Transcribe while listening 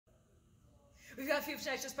We've got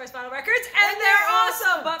Phillipsburg Just Price Vinyl Records, and they're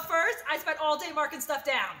awesome. But first, I spent all day marking stuff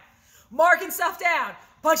down. Marking stuff down.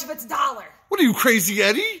 Bunch of it's $1. What are you, crazy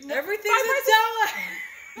Eddie? Everything's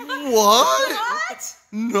 $1. What? What?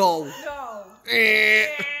 No. No. Eh.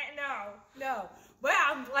 No. Well,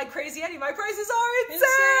 I'm like Crazy Eddie. My prices are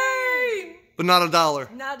insane. But not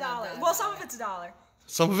 $1. Not $1. Well, some of it's $1.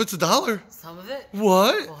 Some of it's $1. Some of it.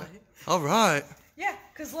 What? All right. Yeah,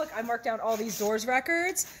 because look, I marked down all these Doors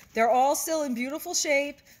records. They're all still in beautiful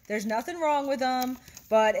shape. There's nothing wrong with them,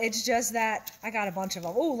 but it's just that I got a bunch of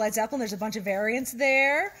them. Ooh, Led Zeppelin, there's a bunch of variants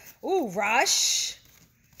there. Ooh, Rush.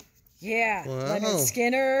 Yeah, wow. Leonard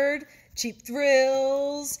Skinner, Cheap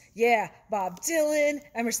Thrills. Yeah, Bob Dylan,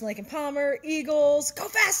 Emerson, Lake and Palmer, Eagles. Go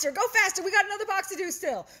faster, go faster. We got another box to do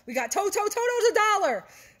still. We got Toto's $1.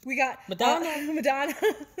 We got Madonna,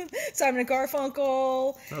 Simon &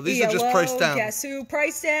 Garfunkel. Now these are just priced down. Guess Who?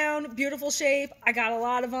 Priced down, beautiful shape. I got a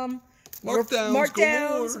lot of them. Markdowns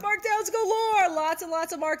galore. Markdowns galore. Lots and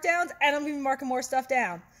lots of markdowns, and I'm even marking more stuff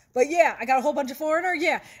down. But yeah, I got a whole bunch of Foreigner,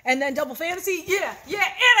 yeah. And then Double Fantasy, yeah. And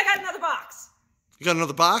I got another box. You got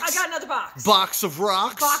another box? I got another box. Box of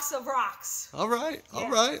rocks? Box of rocks. All right.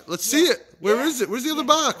 Let's see it. Where is it? Where's the other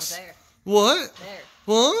box? There. What? There.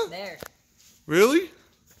 What? There. Really?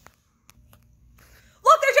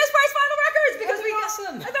 Look, they're Just Price Vinyl Records because And they're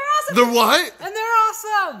awesome. And they're awesome. They're what? And they're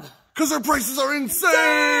awesome. Because their prices are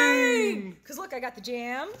insane. Because look, I got the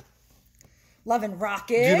Jam. Lovin'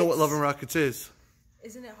 Rockets. Do you know what Love and Rockets is?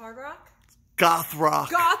 Isn't it hard rock? Goth rock.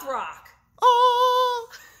 Goth rock. Oh.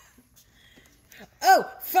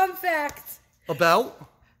 Oh, fun fact. About?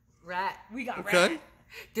 Rat. We got Okay. Rat.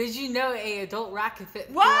 Did you know a adult rat can fit?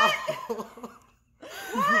 What? through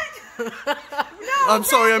What? No, I'm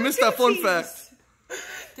sorry, I Rat missed that fun Tootsies. fact.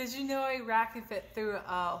 Did you know a rat can fit through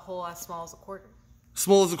a hole as small as a quarter?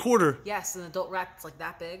 Small as a quarter. Yes, an adult rat's like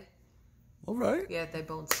that big. All right. Yeah, their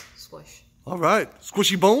bones squish. All right.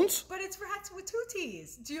 Squishy bones? But it's rats with 2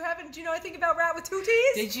 T's. Do you know anything about Rat with 2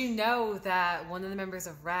 T's? Did you know that one of the members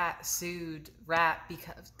of Rat sued Rat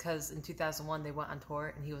because in 2001 they went on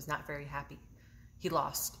tour and he was not very happy. He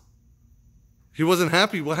lost. He wasn't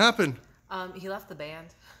happy. What happened? He left the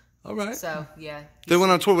band. All right. So yeah. They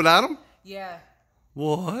went on tour without him? Yeah.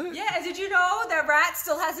 What? Yeah, and did you know that Rat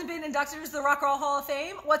still hasn't been inducted into the Rock and Roll Hall of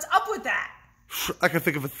Fame? What's up with that? I can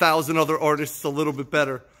think of 1,000 other artists a little bit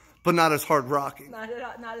better, but not as hard rocking. Not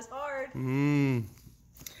as hard.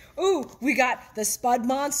 Ooh, we got the Spud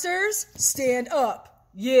Monsters. Stand Up.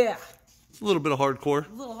 Yeah. it's a little bit of hardcore.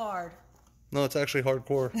 A little hard. No, it's actually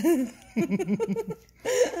hardcore.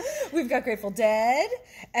 We've got Grateful Dead.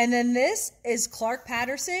 And then this is Clark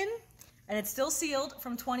Patterson. And it's still sealed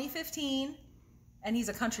from 2015. And he's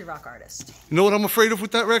a country rock artist. You know what I'm afraid of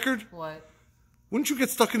with that record? What? Wouldn't you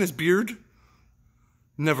get stuck in his beard?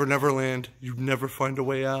 Never, never land. You'd never find a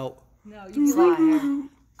way out. No, you fly.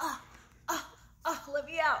 Let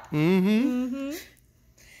me out.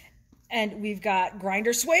 And we've got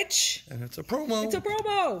Grinder Switch. And it's a promo. It's a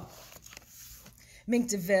promo. Mink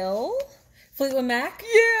DeVille. Fleetwood Mac.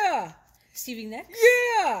 Yeah. Stevie Nicks.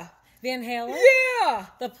 Yeah. Van Halen. Yeah.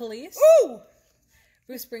 The Police. Ooh.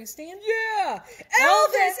 Bruce Springsteen. Yeah.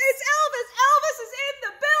 Elvis. It's Elvis. Elvis is in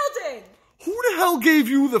the building. Who the hell gave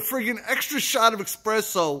you the friggin' extra shot of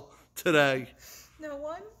espresso today? No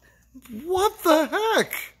one. What the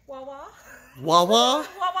heck? Wawa. Wawa?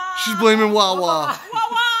 Wawa. She's blaming Wawa.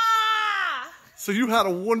 Wawa. So you had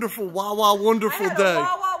a wonderful Wawa wonderful I had day. a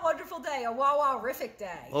Wawa wonderful day. A Wawa-rific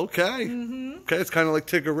day. Okay. Okay, it's kind of like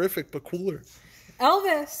Tiggerific, but cooler.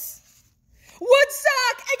 Elvis.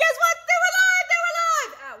 Woodstock. And guess what? They were live. They were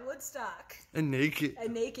live at Woodstock. And naked.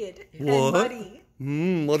 And naked. What? And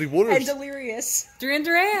muddy. Muddy waters. And delirious. Duran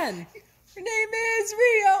Duran. Her name is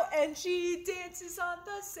Rio, and she dances on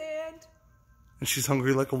the sand. And she's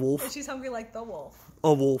hungry like a wolf. And she's hungry like the wolf.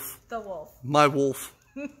 A wolf. The wolf. My wolf.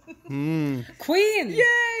 Queen.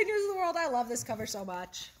 Yay, News of the World. I love this cover so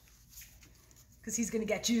much. Because he's going to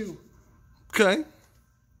get you. Okay.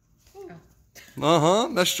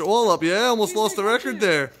 Messed you all up. Yeah, almost lost the record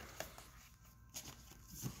there.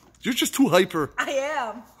 You're just too hyper. I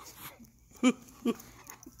am.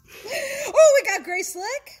 Oh, we got Gray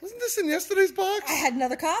Slick. Wasn't this in yesterday's box? I had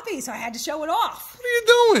another copy, so I had to show it off. What are you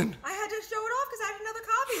doing? I had to show it off because I had another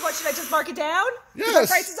copy. What, should I just mark it down? Yes. The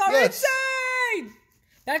prices are Yes. insane.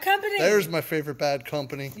 That company. There's my favorite bad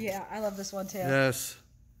company. Yeah, I love this one too. Yes.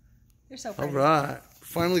 You're so All pretty. right.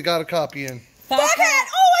 Finally got a copy in. Foghat! Oh,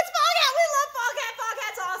 it's Foghat! We love Foghat!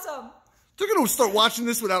 Foghat's awesome! They're going to start watching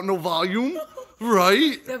this without no volume,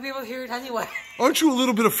 right? They'll be able to hear it anyway. Aren't you a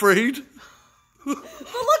little bit afraid? But look,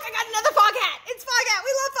 I got another Foghat! It's Foghat!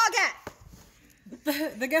 We love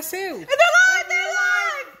Foghat! The Guess Who. And they're live! They're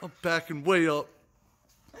I'm backing way up.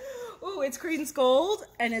 Ooh, it's Creedence Gold,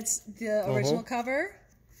 and it's the original cover.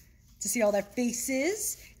 To see all their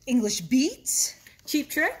faces. English Beat. Cheap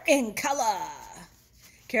Trick. In color.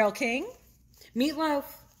 Carole King. Meatloaf.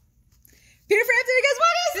 Peter Frampton, and guess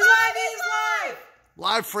what? He's live! He's live!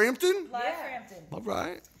 Live Frampton? Live Frampton. All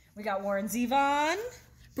right. We got Warren Zevon.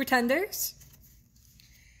 Pretenders.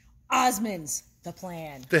 Osmonds. The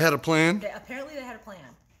Plan. They had a plan. Apparently they had a plan.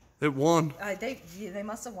 It won. They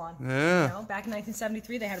must have won. Yeah. You know, back in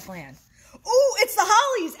 1973, they had a plan. Ooh, it's the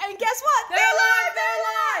Hollies, and guess what? They're live! They're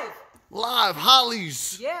live! Live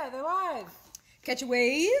Hollies. Yeah, they're live. Catch a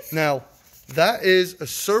Wave. Now, that is a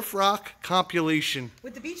surf rock compilation.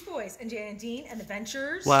 With the Beach Boys and Jan and Dean and the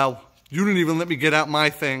Ventures. Wow. You didn't even let me get out my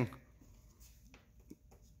thing.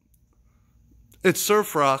 It's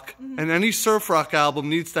surf rock, and any surf rock album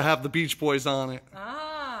needs to have the Beach Boys on it.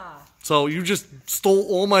 Ah. So you just stole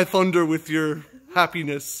all my thunder with your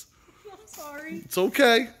happiness. I'm sorry. It's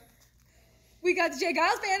okay. We got the Jay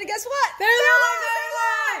Giles Band, and guess what? They're live!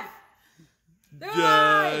 They're live! They're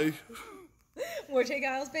live! Yay. More Jay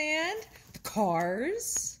Giles Band. The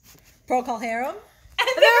Cars. Procol Harum. And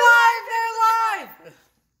They're live! They're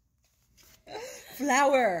live!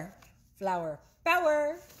 Flower. Flower.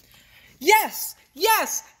 Power. Yes!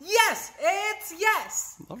 Yes! Yes! It's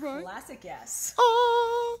yes! All right. Classic, yes.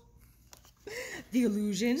 Oh. The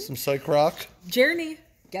Illusion. Some psych rock. Journey.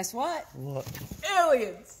 Guess what? What?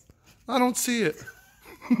 Aliens. I don't see it.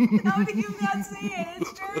 How do you not see it?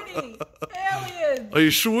 It's Journey. Aliens. Are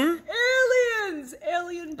you sure? Aliens.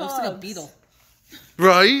 Alien bugs. Looks like a beetle.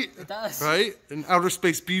 Right? It does. Right? An outer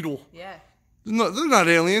space beetle. Yeah. No, they're not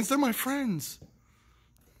aliens. They're my friends.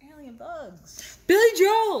 Alien bugs. Billy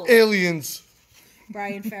Joel. Aliens.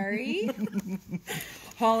 Brian Ferry.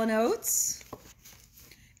 Hall & Oates.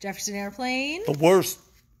 Jefferson Airplane. The worst.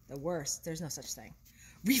 The worst. There's no such thing.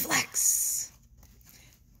 Reflex.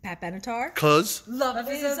 Pat Benatar. Cuz. Love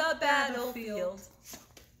is a battlefield.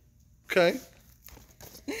 Okay.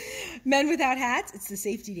 Men Without Hats. It's the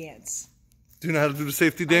safety dance. Do you know how to do the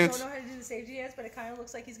safety I dance? don't know how to do the safety dance, but it kind of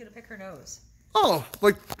looks like he's going to pick her nose. Oh,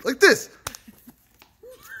 like this.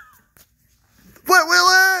 Wet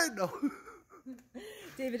Willie! No.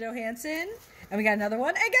 David Johansen. And we got another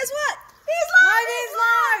one. And guess what? He's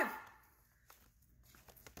live!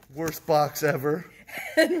 Worst box ever.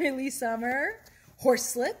 Henry Lee Summer. Horse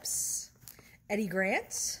Slips. Eddie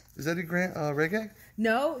Grant. Is Eddie Grant reggae?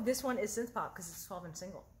 No, this one is synth pop because it's a 12-inch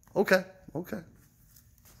single. Okay. Okay.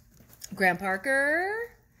 Graham Parker.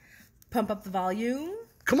 Pump Up the Volume.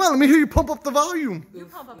 Come on, let me hear you pump up the volume. You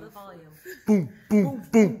pump up the volume. Boom, boom,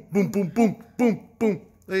 boom, boom, boom, boom, boom, boom.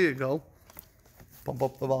 There you go. Pump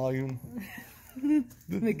up the volume.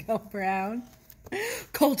 Miguel Brown.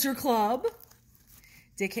 Culture Club.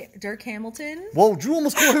 Dirk Hamilton. Whoa, did you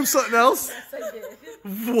almost call him something else? Yes, I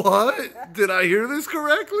did. What? Did I hear this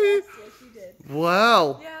correctly? Yes, you did.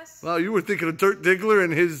 Wow. Yes. Wow, you were thinking of Dirk Diggler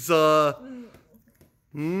and his,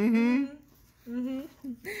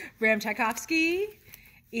 Bram Tchaikovsky.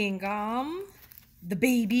 Ian Gom. The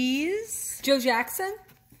Babies. Joe Jackson.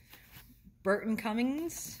 Burton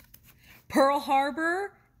Cummings. Pearl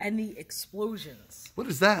Harbor. And the Explosions. What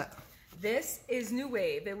is that? This is New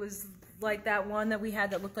Wave. It was like that one that we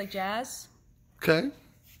had that looked like jazz. Okay.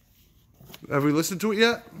 Have we listened to it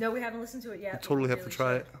yet? No, we haven't listened to it yet. Totally have to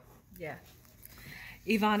try it. Yeah.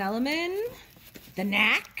 Yvonne Elliman. The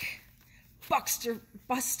Knack.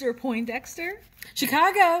 Buster Poindexter.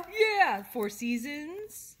 Chicago. Yeah. Four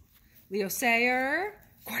Seasons. Leo Sayer.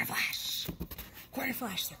 Quarter Flash. Quarter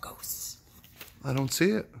Flash, they're ghosts. I don't see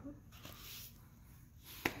it.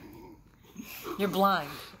 You're blind.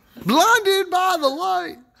 Blinded by the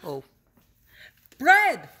light. Oh.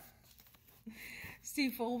 Bread.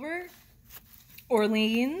 Steve Fulber.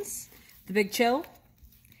 Orleans. The Big Chill.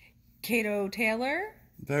 Cato Taylor.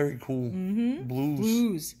 Very cool. Blues.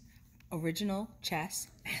 Blues. Original Chess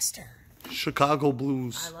Master. Chicago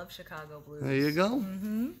Blues. I love Chicago Blues. There you go.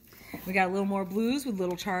 We got a little more blues with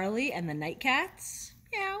Little Charlie and the Nightcats.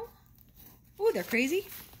 Meow. Ooh, they're crazy.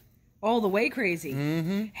 All the way crazy.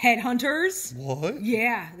 Headhunters. What?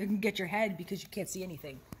 Yeah, they can get your head because you can't see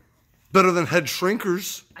anything. Better than Head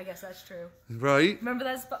Shrinkers, I guess that's true. right? Remember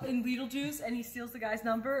that spot in Beetlejuice and he steals the guy's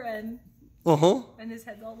number and Uh-huh. his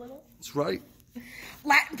head's all little? That's right.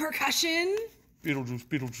 Latin percussion. Beetlejuice,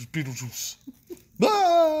 Beetlejuice, Beetlejuice.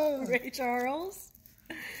 Ah! Ray Charles.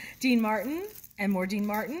 Dean Martin and more Dean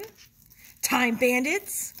Martin. Time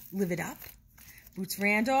Bandits. Live It Up. Boots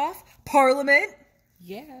Randolph. Parliament.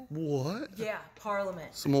 Yeah. What? Yeah,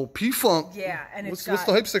 Parliament. Some old P-Funk. Yeah, and it's What's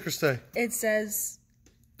the hype sticker say? It says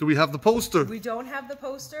Do we have the poster? We don't have the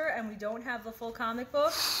poster, and we don't have the full comic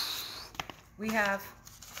book. We have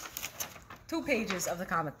 2 pages of the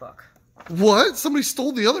comic book. What? Somebody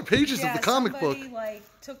stole the other pages of the comic book. Somebody,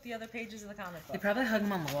 like, took the other pages of the comic book. They probably hung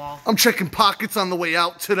them on the wall. I'm checking pockets on the way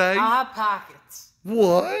out today. I'll have pockets.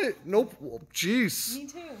 What? Nope. Jeez. Me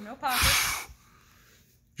too. No pockets.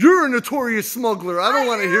 You're a notorious smuggler. I don't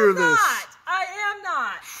want to hear this. I am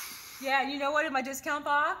not. Yeah, and you know what? In my discount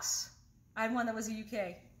box, I had one that was a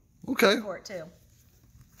UK. Okay. Import too.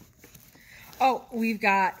 Oh, we've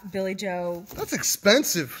got Billy Joe That's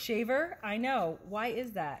expensive. shaver. I know. Why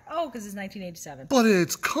is that? Oh, because it's 1987. But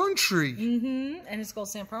it's country. Mm-hmm. And it's Gold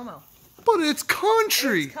Stamp promo. But it's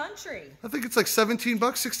country. It's country. I think it's like $17,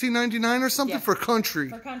 $16.99 or something for country.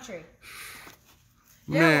 For country.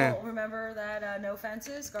 Man. Yeah, well, remember that No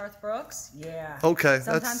Fences, Garth Brooks? Yeah. Okay.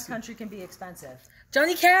 Sometimes country can be expensive.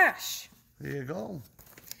 Johnny Cash. There you go.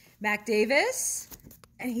 Mac Davis.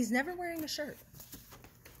 And he's never wearing a shirt.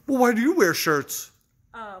 Well, why do you wear shirts?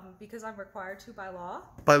 Because I'm required to by law.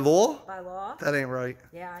 By law? By law. That ain't right.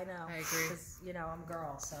 Yeah, I know. I agree. Because, you know, I'm a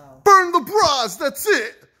girl, so. Burn the bras. That's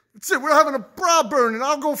it. That's it. We're having a bra burning.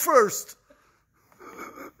 I'll go first.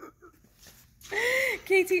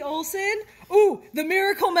 KT Olsen. Ooh, the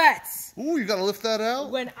Miracle Mets. Ooh, you got to lift that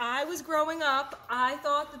out? When I was growing up, I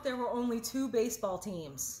thought that there were only 2 baseball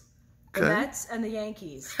teams. The Okay. Mets and the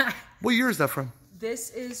Yankees. What year is that from?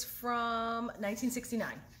 This is from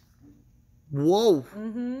 1969. Whoa.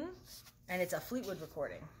 And it's a Fleetwood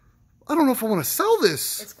recording. I don't know if I want to sell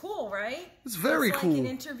this. It's cool, right? It's very cool. Like an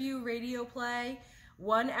interview, radio play,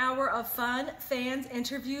 1 hour of fun, fans,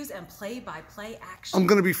 interviews, and play-by-play action. I'm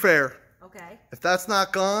going to be fair. Okay. If that's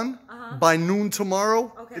not gone by noon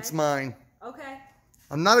tomorrow, Okay. it's mine. Okay.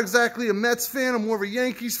 I'm not exactly a Mets fan. I'm more of a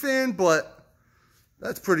Yankees fan, but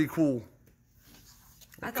that's pretty cool.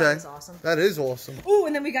 I thought it was awesome. That is awesome. Ooh,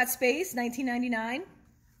 and then we got Space, 1999.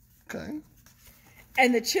 Okay.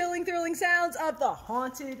 And the chilling, thrilling sounds of the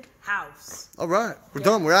haunted house. All right. We're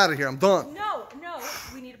done. We're out of here. I'm done. No,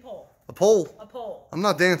 we need a poll. A poll. A poll. I'm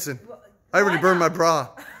not dancing. I already burned my bra.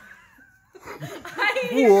 I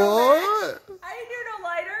didn't hear no What? match. I didn't hear no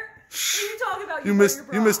lighter. What are you talking about?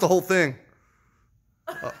 You missed the whole thing.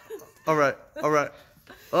 All right.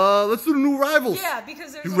 Let's do the new rivals. Yeah,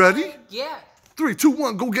 because there's You ready? Yeah. 3, 2,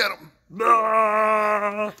 1, go get them.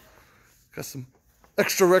 Got some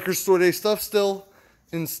extra record store day stuff still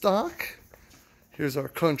in stock. Here's our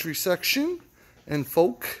country section and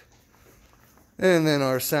folk. And then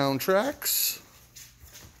our soundtracks.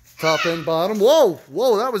 Top and bottom. Whoa,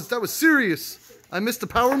 that was serious. I missed the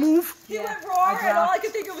power move. He went roar, and all I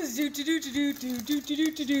could think of was do.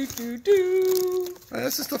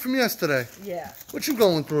 That's the stuff from yesterday. Yeah. What you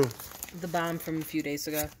going through? The bomb from a few days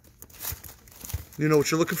ago. You know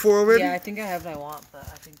what you're looking for already? Yeah, I think I have what I want, but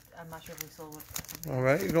I'm not sure if we sold it. All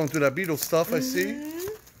right, you're going through that Beatles stuff, I see.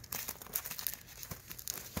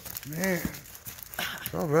 Man.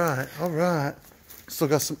 All right. Still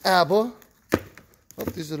got some ABBA. Oh,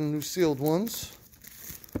 these are the new sealed ones.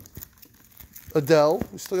 Adele.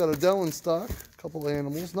 We still got Adele in stock. A couple of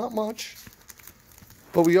animals, not much.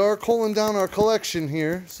 But we are culling down our collection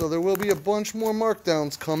here, so there will be a bunch more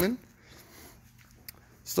markdowns coming.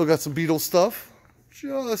 Still got some Beatles stuff.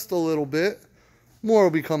 Just a little bit. More will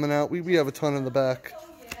be coming out. We have a ton in the back.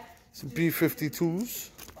 Some B-52s.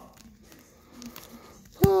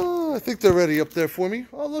 Oh, I think they're ready up there for me.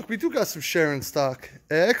 Oh, look, we do got some Sharon stock.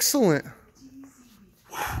 Excellent.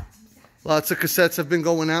 Lots of cassettes have been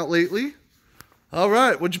going out lately. All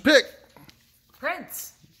right, what'd you pick?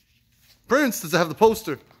 Prince. Prince, does it have the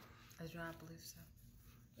poster? I do not believe so.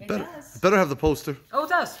 It does. Better have the poster. Oh, it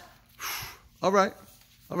does. All right,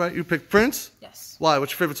 you picked Prince? Yes. Why?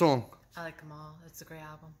 What's your favorite song? I like them all. It's a great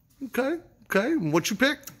album. Okay. And what you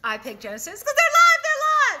picked? I picked Genesis because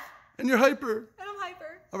they're live. And you're hyper. And I'm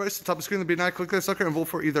hyper. All right, so top of the screen, there'll be an eye. Click that sucker and vote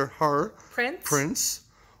for either her, Prince.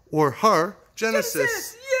 or her, Genesis. Yeah,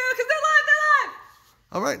 because they're live.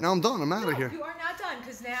 All right, now I'm done. I'm out of here. You are not done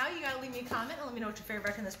because now you got to leave me a comment and let me know what your favorite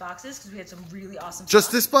record in this box is because we had some really awesome Just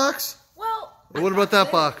stuff. this box? Well, What about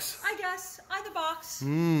that box? I guess. Either box.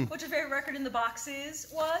 What your favorite record in the box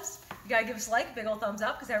was. You got to give us a like, a big old thumbs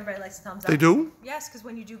up because everybody likes a thumbs up. They do? Yes, because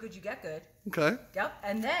when you do good, you get good. Okay. Yep.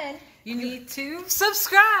 And then You need to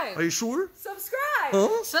subscribe. Are you sure? subscribe.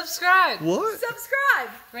 Huh? Subscribe. What? Subscribe.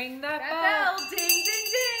 Ring that That bell. bell. Ding, ding,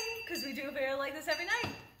 ding. Because we do a video like this every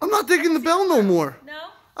night. I'm not digging the bell no more. No?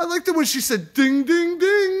 I liked it when she said ding, ding,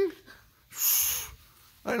 ding.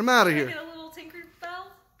 All right, I'm out of Can I here. get a little tinker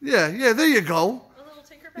bell? Yeah, there you go. A little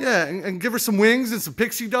tinker bell? Yeah, and give her some wings and some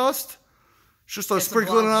pixie dust. She'll start Get some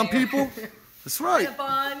sprinkling it on blonde hair. people. That's right. And a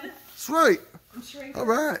bun. That's right. I'm shrinking. All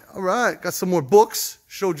right, all right. Got some more books.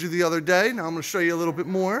 Showed you the other day. Now I'm going to show you a little bit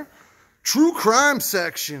more. True crime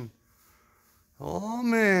section. Oh,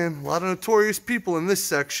 man. A lot of notorious people in this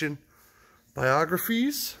section.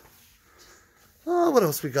 Biographies. Oh, what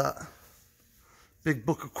else we got? Big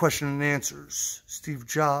book of question and answers. Steve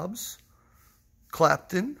Jobs.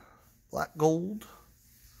 Clapton. Black Gold.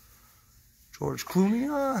 George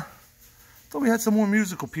Clooney. Thought we had some more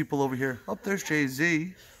musical people over here. Oh, there's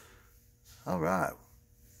Jay-Z. All right.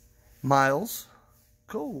 Miles.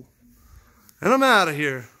 Cool. And I'm out of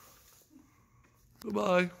here.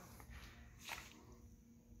 Goodbye.